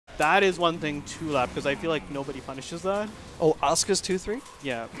that is one thing to lap because I feel like nobody punishes that. Oh, Asuka's 2-3?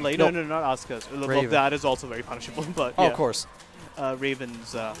 Yeah, like no, not Asuka's. Well, that is also very punishable, but oh, yeah. of course.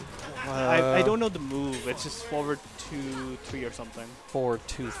 Raven's. I don't know the move. It's just forward 2-3 or something. Forward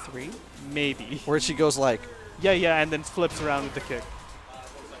 2-3? Maybe. Where she goes like. Yeah, and then flips around with the kick.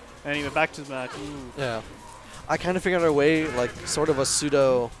 Anyway, back to the match. Ooh. Yeah. I kind of figured out a way, like, sort of a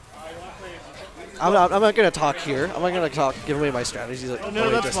pseudo. I'm not going to talk here. I'm not going to give away my strategies. Like,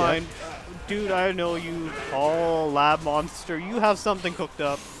 no, that's fine. Dude, I know you all lab monster. You have something cooked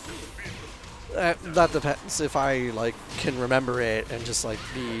up. That depends if I, like, can remember it and just, like,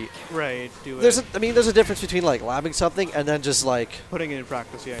 be... Right, do it. There's a difference between, like, labbing something and then just, like... Putting it in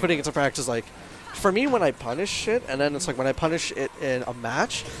practice, yeah. Putting it into practice, like... For me, when I punish it, and then it's like when I punish it in a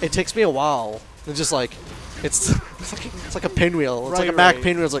match, it takes me a while. It's just like... It's like a pinwheel. It's like a Mac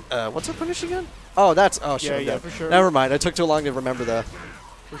pinwheel. It's like, what's a punish again? Oh, that's... Oh, shit. Yeah, for sure. Never mind. I took too long to remember the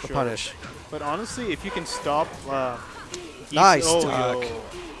punish. But honestly, if you can stop... nice, will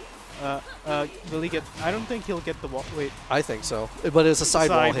he get... I don't think he'll get the wall. Wait. I think so. But it's a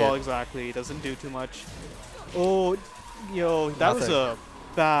sidewall hit. Sidewall, exactly. It doesn't do too much. Oh, yo, that was a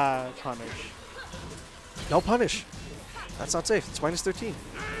bad punish. No punish. That's not safe. It's -13.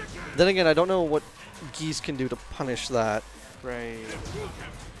 Then again, I don't know what Geese can do to punish that. Right.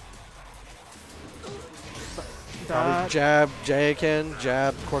 Probably jab, J-Ken,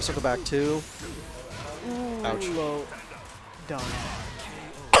 jab, course circle back 2. Ooh, ouch. Low. Down.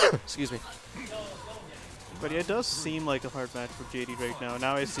 Excuse me. But yeah, it does seem like a hard match for JD right now.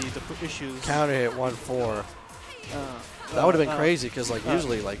 Now I see the issues. Counter hit 1-4. That would have been crazy because like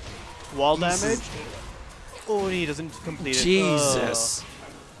usually like wall damage. Oh, he doesn't complete it. Jesus.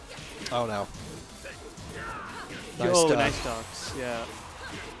 Oh no. Nice duck. Nice ducks. Yeah.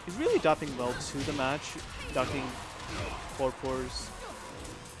 He's really ducking well to the match. Ducking 4-4s.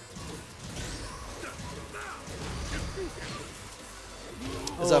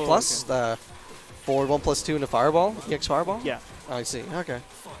 Is that plus? Okay. The forward 1+2 and a fireball? EX fireball? Yeah. Oh, I see. Okay.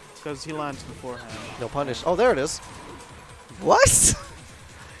 Because he lands beforehand. No punish. Oh, there it is. What?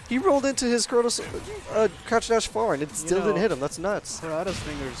 He rolled into his Kronos crouch dash forward and it still didn't hit him. That's nuts. Parada's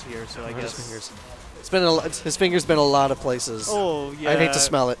fingers here, so I guess. It's been his finger's been a lot of places. Oh yeah. I'd hate to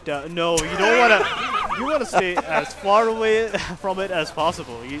smell it. No, you don't want to. You want to stay as far away from it as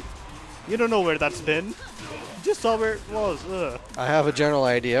possible. You don't know where that's been. You just saw where it was. Ugh. I have a general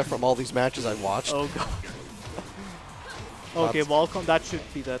idea from all these matches I've watched. Oh god. Okay, Walcom. That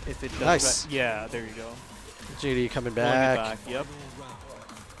should be that if it does. Nice. Right. Yeah, there you go. JD coming back. Yep.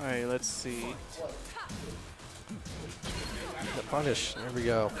 All right, let's see. The punish. There we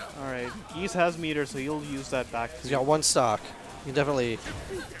go. All right, Geese has meter, so he'll use that back. He's got one stock. You definitely.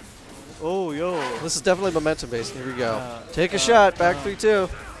 Oh, yo. This is definitely momentum based. Here we go. Take a shot. Back 3-2.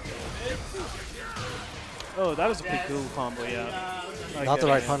 Oh, that was a pretty cool combo, yeah. Not the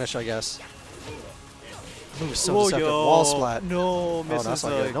right punish, I guess. Ooh, so deceptive. Wall splat. No, misses. Oh, that's not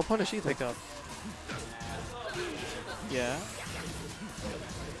good. No punish either. Pick up. Yeah.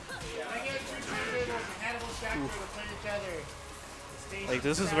 Oof. Like,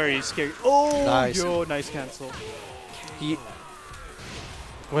 this is very scary. Oh, nice. Yo, nice cancel. He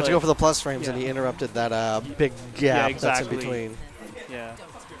went to go for the plus frames and he interrupted that big gap that's in between. Yeah.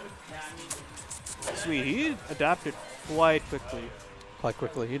 Sweet. He adapted quite quickly. Quite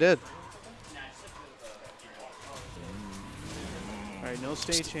quickly. He did. Alright, no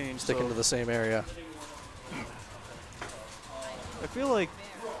state change. Sticking to the same area. I feel like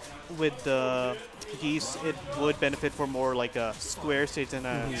with the Geese, it would benefit for more like a square stage than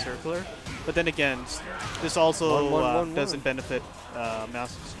a circular. But then again, this also doesn't benefit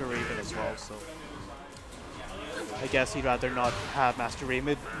Master Raven as well. So I guess he'd rather not have Master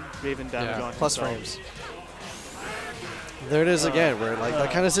Raven damage on plus himself. frames. There it is again, where like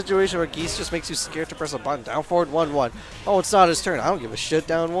that kind of situation where Geese just makes you scared to press a button. Down forward 1-1. Oh, it's not his turn. I don't give a shit.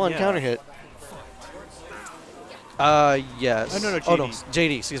 Down 1 counter hit. Yes. Oh, no, JD. Oh, no,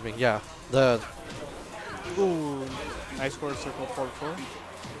 JD, excuse me. Yeah. Ooh, nice forward circle 4-4.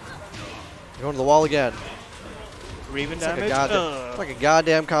 Going to the wall again. Raven it's damage? It's like a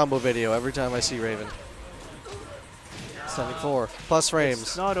goddamn combo video every time I see Raven. 74. Plus frames.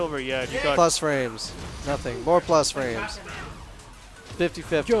 It's not over yet. You got plus frames. Nothing. More plus frames.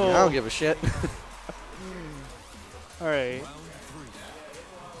 50-50. I don't give a shit. All right.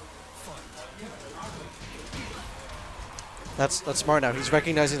 That's smart now. He's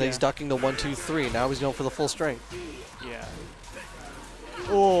recognizing that he's ducking the 1-2-3. Now he's going for the full strength. Yeah.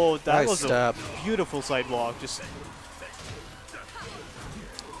 Oh, that nice was step. A beautiful sidewalk. Just.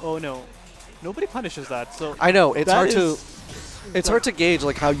 Oh no, nobody punishes that. So I know it's hard to. It's hard to gauge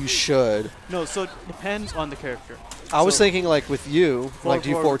like how you should. No, so it depends on the character. I was thinking like with you, like do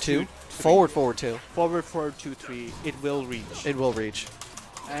you forward 2? Forward 2. Forward 4, 2, 3. It will reach. It will reach.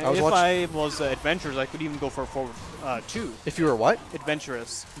 And if I was adventurous, I could even go for forward 2. If you were what?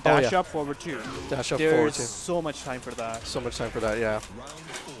 Adventurous. Dash up, forward 2. Dash up, There's forward 2. There's so much time for that. So much time for that, yeah.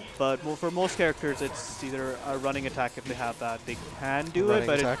 But for most characters, it's either a running attack if they have that. They can do running it,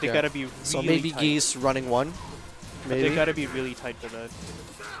 but attack, they gotta be really so maybe tight. Geese running 1. Maybe. They gotta be really tight for that.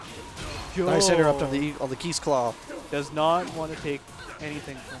 Nice interrupt on the Geese claw. Does not want to take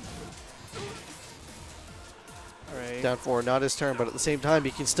anything from. Alright. Down 4, not his turn, but at the same time,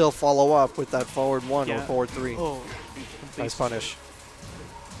 he can still follow up with that forward 1 or forward 3. Oh, nice punish.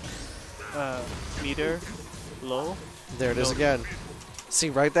 Meter, low. There it is again. See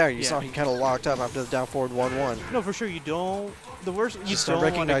right there, you saw he kind of locked up after the down forward 1-1. No, for sure, you don't. The worst, you just don't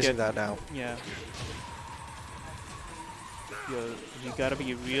start recognizing get, that now. Yeah. You gotta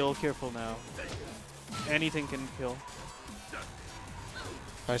be real careful now. Anything can kill.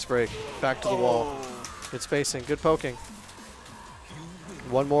 Nice break. Back to the wall. Good spacing. Good poking.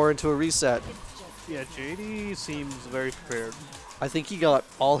 One more into a reset. Yeah, JD seems very prepared. I think he got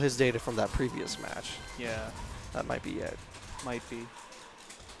all his data from that previous match. Yeah. That might be it. Might be.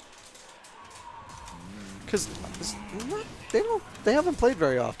 Because they haven't played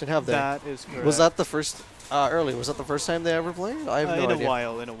very often, have they? That is correct. Was that the first early? Was that the first time they ever played? I have no idea. In a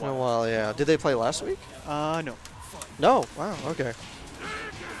while. In a while, yeah. Did they play last week? No. No. Wow. Okay.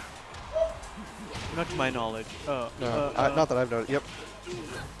 Not to my knowledge. No, not that I've noticed. Yep.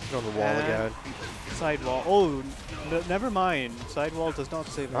 On the wall again. Sidewall. Oh, never mind. Sidewall does not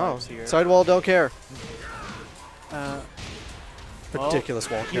save lives here. Sidewall don't care. Ridiculous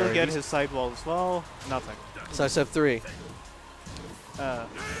wall carry. He'll get his sidewall as well. Nothing. Sidestep 3.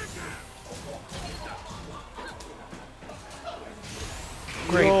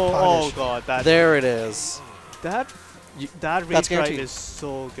 Great punish. Oh god, that. There it is. That rage drive is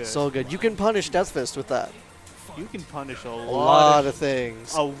so good. So good. You can punish Death Fist with that. You can punish a lot of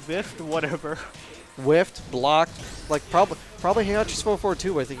things. A whiffed, whatever. Whiffed, blocked, like probably Heihachi's 4-4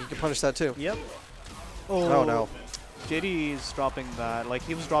 too. I think you can punish that too. Yep. Oh no. JD's dropping that. Like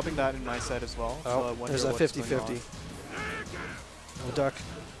he was dropping that in my set as well. Oh, so there's that 50-50. A duck.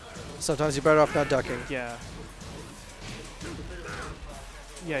 Sometimes you're better off not ducking. Yeah.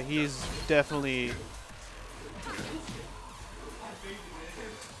 Yeah, he's definitely.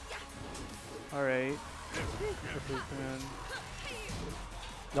 All right.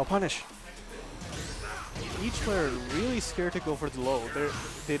 No punish. Each player really scared to go for the low.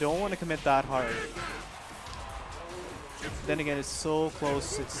 They don't want to commit that hard. Then again, it's so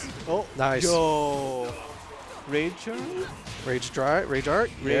close. It's nice. Yo, rage art. Rage art. Rage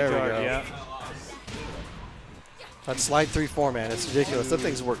there art, we go. Yeah. That slide 3-4, man, it's ridiculous. That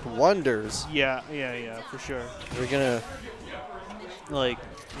thing's worked wonders. Yeah, for sure. We're gonna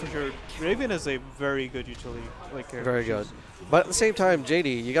for sure. Raven is a very good utility character. Very good. But at the same time,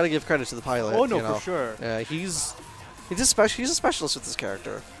 JD, you got to give credit to the pilot. Oh no, you know? for sure. Yeah, he's a specialist with this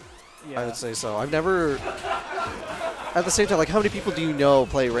character. Yeah. I would say so. I've never. At the same time, like, how many people do you know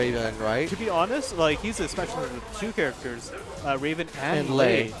play Raven, right? To be honest, he's a specialist with two characters, Raven and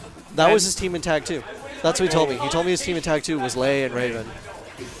Lei. That was his team in Tag 2. That's what he told me. He told me his team in Tag 2 was Lei and Raven.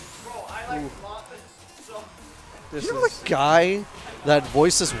 You know the guy that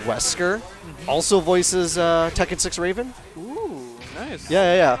voices Wesker also voices Tekken 6 Raven? Ooh, nice.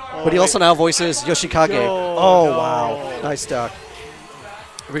 Yeah. Oh, but he also now voices Yoshikage. No. Wow. Nice duck.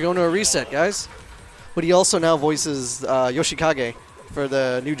 We're going to a reset, guys. But he also now voices Yoshikage for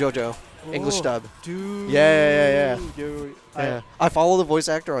the new JoJo English dub. Dude. Yeah. Dude. I follow the voice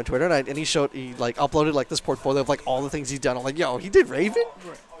actor on Twitter, and he uploaded this portfolio of all the things he's done. I'm like, yo, he did Raven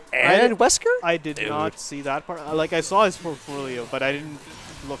and Wesker. I did not see that part. I saw his portfolio, but I didn't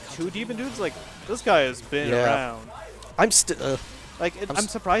look too deep into it. It's like this guy has been around. I'm still I'm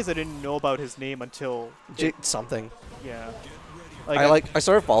surprised I didn't know about his name until something. Yeah. I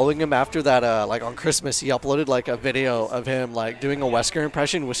started following him after that. On Christmas, he uploaded a video of him doing a Wesker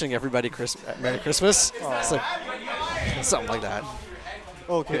impression, wishing everybody Merry Christmas. It's something like that.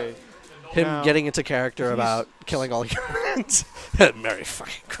 Okay. Him getting into character about killing all humans. Merry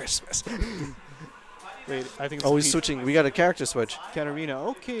fucking Christmas. Wait, I think. Oh, he's switching. We got a character switch. Katarina.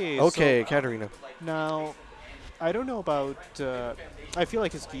 Okay. Okay, Katarina. Now, I don't know about. I feel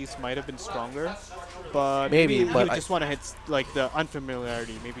like his Geese might have been stronger, but maybe he would just want to hit the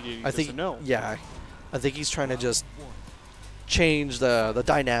unfamiliarity. Maybe he doesn't know. Yeah, I think he's trying to just change the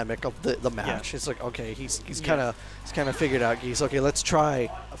dynamic of the match. Yeah. It's okay, he's kind of figured out Geese. Okay, let's try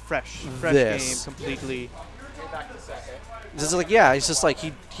a fresh this. game completely. This is like, yeah, he's just like,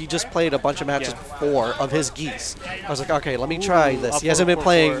 he just played a bunch of matches before of his geese. I was like, okay, let me try this. He hasn't been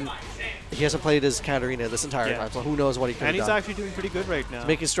playing, he hasn't played his Katarina this entire time, so who knows what he could have done. And he's actually doing pretty good right now. He's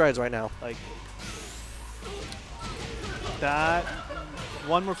making strides right now. Like, that,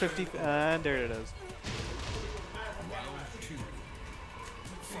 one more 50, and there it is.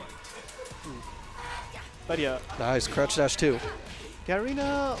 But yeah. Nice, crouch dash 2.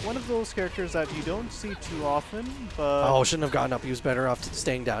 Katarina, one of those characters that you don't see too often, but... Oh, shouldn't have gotten up. He was better off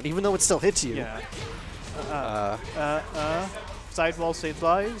staying down, even though it still hits you. Yeah. Sidewall saves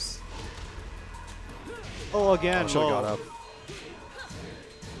lives. Oh, again, should have got up.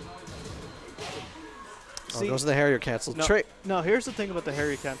 See, goes in the Harrier cancel. No, here's the thing about the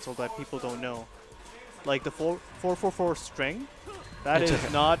Harrier cancel that people don't know. Like the 4-4-4 string, that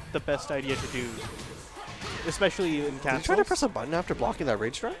is not the best idea to do. Especially in cancels. Did you try to press a button after blocking that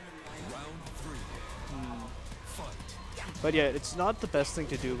rage strike? But yeah, it's not the best thing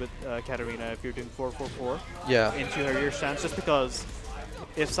to do with Katarina if you're doing 4-4-4 into her rear stance, just because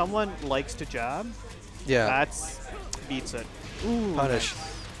if someone likes to jab, that's beats it. Ooh, punish.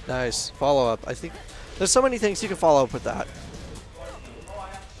 Nice. Follow up. I think there's so many things you can follow up with that.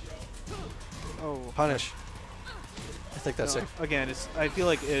 Oh. Punish. I think that's it. Again, I feel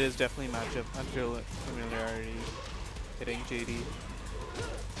like it is definitely matchup familiarity hitting JD.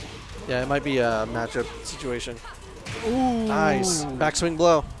 Yeah, it might be a matchup situation. Ooh. Nice. Backswing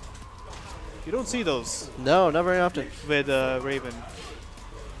blow. You don't see those. No, not very often. With Raven.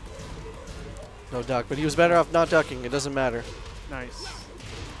 No duck, but he was better off not ducking. It doesn't matter. Nice.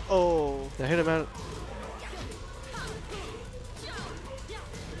 Oh. I hit him out.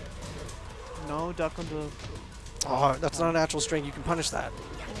 No duck on the... Oh, that's not a natural string. You can punish that.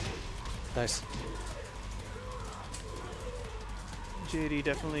 Nice. JD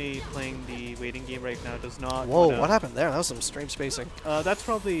definitely playing the waiting game right now. Does not... Whoa, what happened there? That was some strange spacing. That's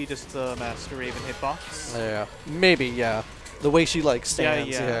probably just the Master Raven hitbox. Yeah. Maybe, yeah. The way she, like,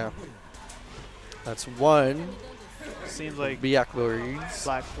 stands. Yeah. That's one. Seems like Blackboards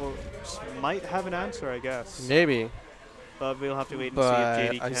might have an answer, I guess. Maybe. But we'll have to wait and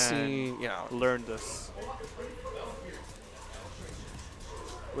see if JD can learn this.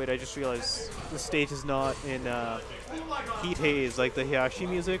 Wait, I just realized the stage is not in Heat Haze, like the Hiyashi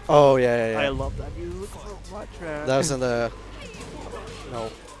music. Oh, yeah. I love that music so much, man. That was in the... No.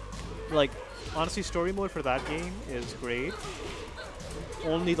 Like, honestly, story mode for that game is great.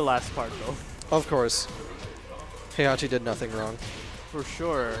 Only the last part, though. Of course. Hiyashi did nothing wrong. For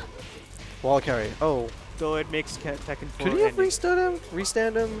sure. Wall carry. Oh. Though it makes Tekken 4 Could he have restood him?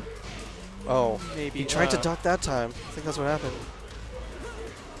 Restand him? Oh. Maybe. He tried to duck that time. I think that's what happened.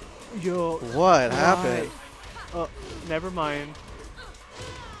 Yo. What happened? Oh, never mind.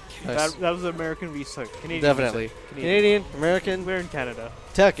 Nice. That was an American restart. Canadian. Definitely. Canadian, American. We're in Canada.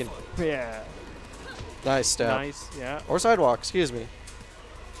 Tekken. Yeah. Nice stab. Nice, yeah. Or sidewalk, excuse me.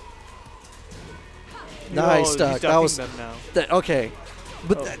 Nice duck. That was okay.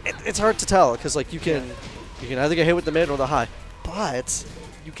 But it's hard to tell because like you can either get hit with the mid or the high, but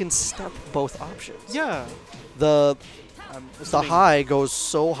you can step both options. Yeah. The high goes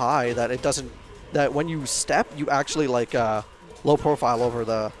so high that it doesn't. That when you step, you actually like low profile over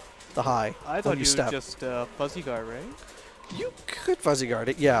the high. I thought you just fuzzy guard, right? You could fuzzy guard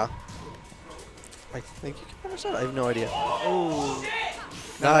it, yeah. I think you can punish that. I have no idea. Oh.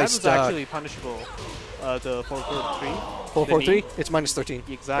 Nice. That was actually punishable. The 4-4-3. 4-4-3? It's minus 13.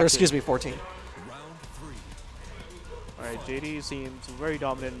 Exactly. Or excuse me, 14. Alright, JD seems very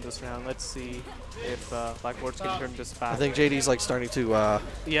dominant in this round. Let's see if Blackboards can turn this back. I think JD's like starting to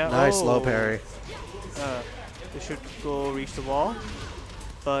yeah. Nice low parry. They should go reach the wall,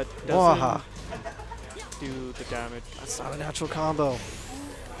 but doesn't do the damage. That's not a natural combo.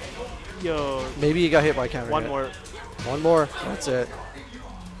 Yo. Maybe he got hit by counter. One more. One more. That's it.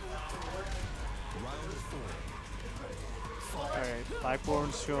 Alright,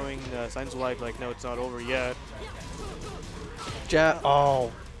 Blackboard's showing signs of life, like, no, it's not over yet.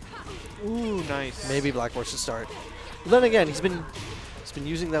 Oh. Ooh, nice. Maybe Blackboard should start. But then again, he's been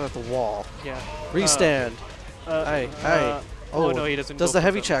using them at the wall. Yeah. Restand. Hey. Oh, no, he doesn't. Does the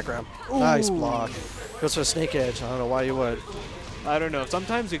heavy chakram. Nice block. Goes for a snake edge. I don't know why you would. I don't know.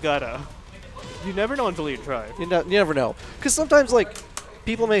 Sometimes you gotta. You never know until you try. You never know. Because sometimes, like,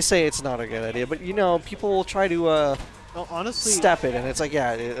 people may say it's not a good idea, but, you know, people will try to well, honestly, step it, and it's like,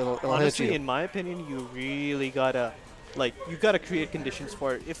 yeah, it'll honestly, hit you. in my opinion, you really gotta, like, you gotta create conditions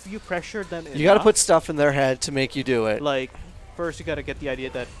for it. If you pressure them enough, you gotta put stuff in their head to make you do it. Like, first you gotta get the idea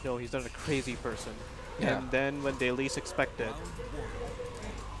that, no, he's not a crazy person. Yeah. And then when they least expect it.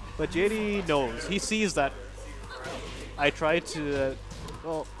 But JD knows. He sees that I tried to.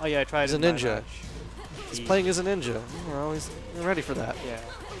 Well, oh yeah, I tried. He's a in my ninja. match. He's playing as a ninja. He's ready for that.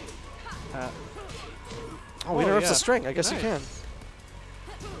 Yeah. Oh, he interrupts the string. I guess he can.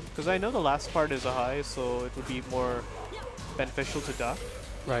 Because I know the last part is a high, so it would be more beneficial to duck.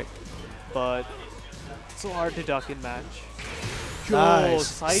 Right. But it's so hard to duck in match. Nice.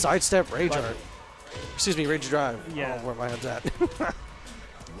 Sidestep rage art. Excuse me, rage drive. Yeah. Oh, where my head's at.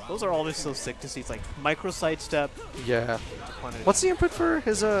 Those are always so sick to see. It's like micro sidestep. Yeah. What's the input for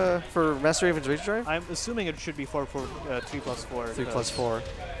his for Master Raven's rage drive? I'm assuming it should be 3+4. 3+4.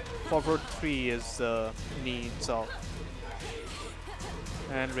 4/3 is the knee itself.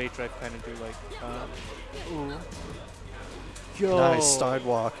 And rage drive kind of do like. Ooh. Yo. Nice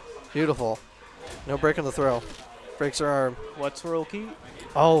sidewalk. Beautiful. No break on the throw. Breaks her arm. What's Hiroki?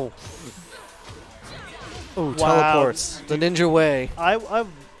 Oh. Oh, wow. Teleports. The ninja way.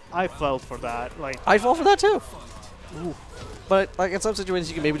 I felt for that. Like I fall for that too. Ooh. But like in some situations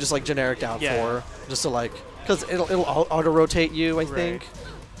you can maybe just like generic down 4 just to like because it'll auto rotate you, I think.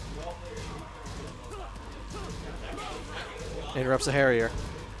 Interrupts the Harrier.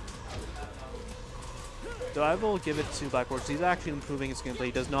 So I will give it to Blackboards. He's actually improving his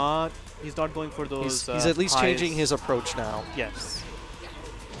gameplay. He's not going for those. He's at least highs. changing his approach now. Yes.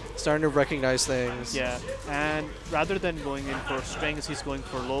 Starting to recognize things. Yeah, and rather than going in for strings, he's going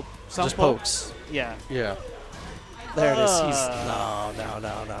for low. Just pokes. Yeah. Yeah. There it is. He's no.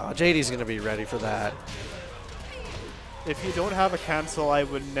 JD's gonna be ready for that. If you don't have a cancel, I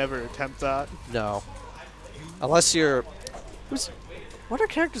would never attempt that. No. Unless you're. What are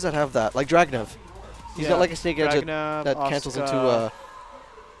characters that have that? Like Dragnev. He's got like a snake edge that cancels into.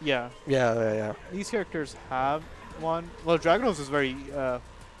 Yeah. These characters have one. Well, Dragonos is very.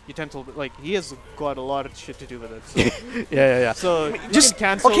 You tend to like he has got a lot of shit to do with it. So. yeah. So you just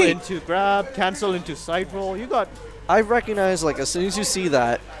cancel into grab, cancel into side roll. You got. I recognize like as soon as you see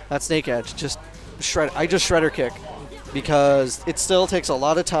that snake edge, just shred. I just shredder kick because it still takes a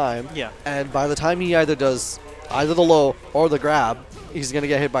lot of time. Yeah. And by the time he either does either the low or the grab, he's gonna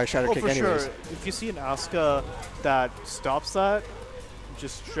get hit by a shredder kick for anyways. Sure. If you see an Asuka that stops that,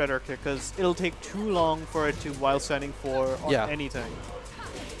 just shredder kick because it'll take too long for it to while standing for anything.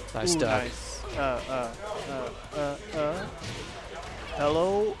 Nice duck. Nice.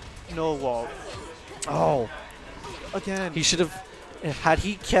 Hello, no wall. Oh. Again. He should have. Had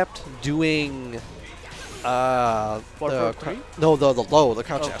he kept doing. The low, the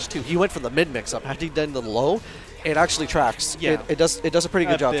crouch dash too. He went for the mid mix up. Had he done the low, it actually tracks. Yeah. It does a pretty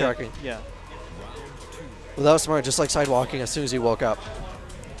good job tracking. Yeah. Well, that was smart. Just like sidewalking as soon as he woke up.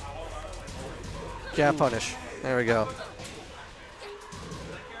 Jab punish. There we go.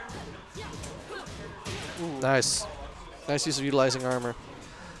 Nice. Nice use of utilizing armor.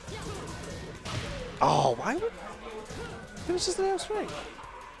 Oh, why would... It was just an out strike.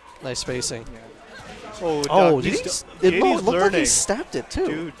 Nice spacing. Yeah. It looked like he stabbed it, too.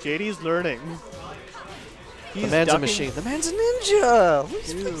 Dude, JD's learning. The man's a machine. The man's a ninja!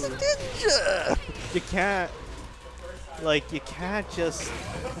 He's a ninja! You can't just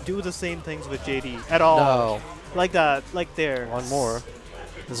do the same things with JD at all. No. Like that, like there. One more.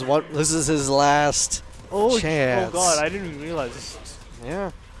 This is his last chance. Oh god, I didn't even realize this.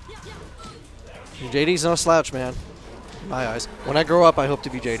 Yeah. JD's no slouch, man. In my eyes. When I grow up, I hope to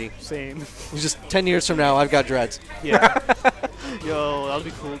be JD. Same. He's just 10 years from now, I've got dreads. Yeah. Yo, that'll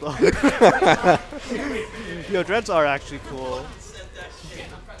be cool though. Yo, dreads are actually cool.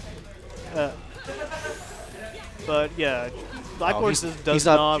 But yeah, Blackboards does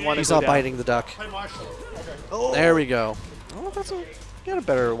not want to go down. He's not biting the duck. Oh. There we go. Oh, got a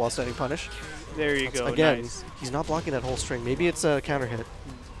better while standing punish. There you go. Again, nice. He's not blocking that whole string. Maybe it's a counter hit.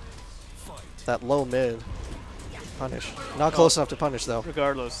 That low mid punish. Not close enough to punish though.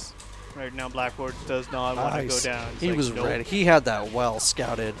 Regardless, right now Blackboards does not want to go down. It's he was ready. He had that well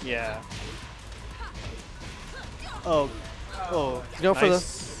scouted. Yeah. Oh. You know, for the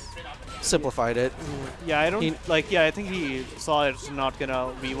simplified it. Yeah, I think he saw it's not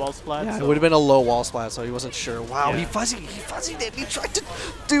gonna re-wall splat. Yeah, so. it would have been a low wall splat, so he wasn't sure. Wow, he fuzzied it. He tried to,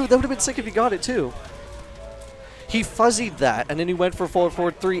 dude. That would have been sick if he got it too. He fuzzied that, and then he went for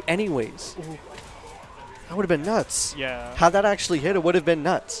 4/4/3 anyways. Ooh. That would have been nuts. Yeah. Had that actually hit, it would have been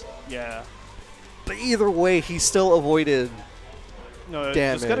nuts. Yeah. But either way, he still avoided. No,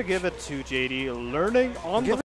 damage. just gotta give it to JD. Learning on the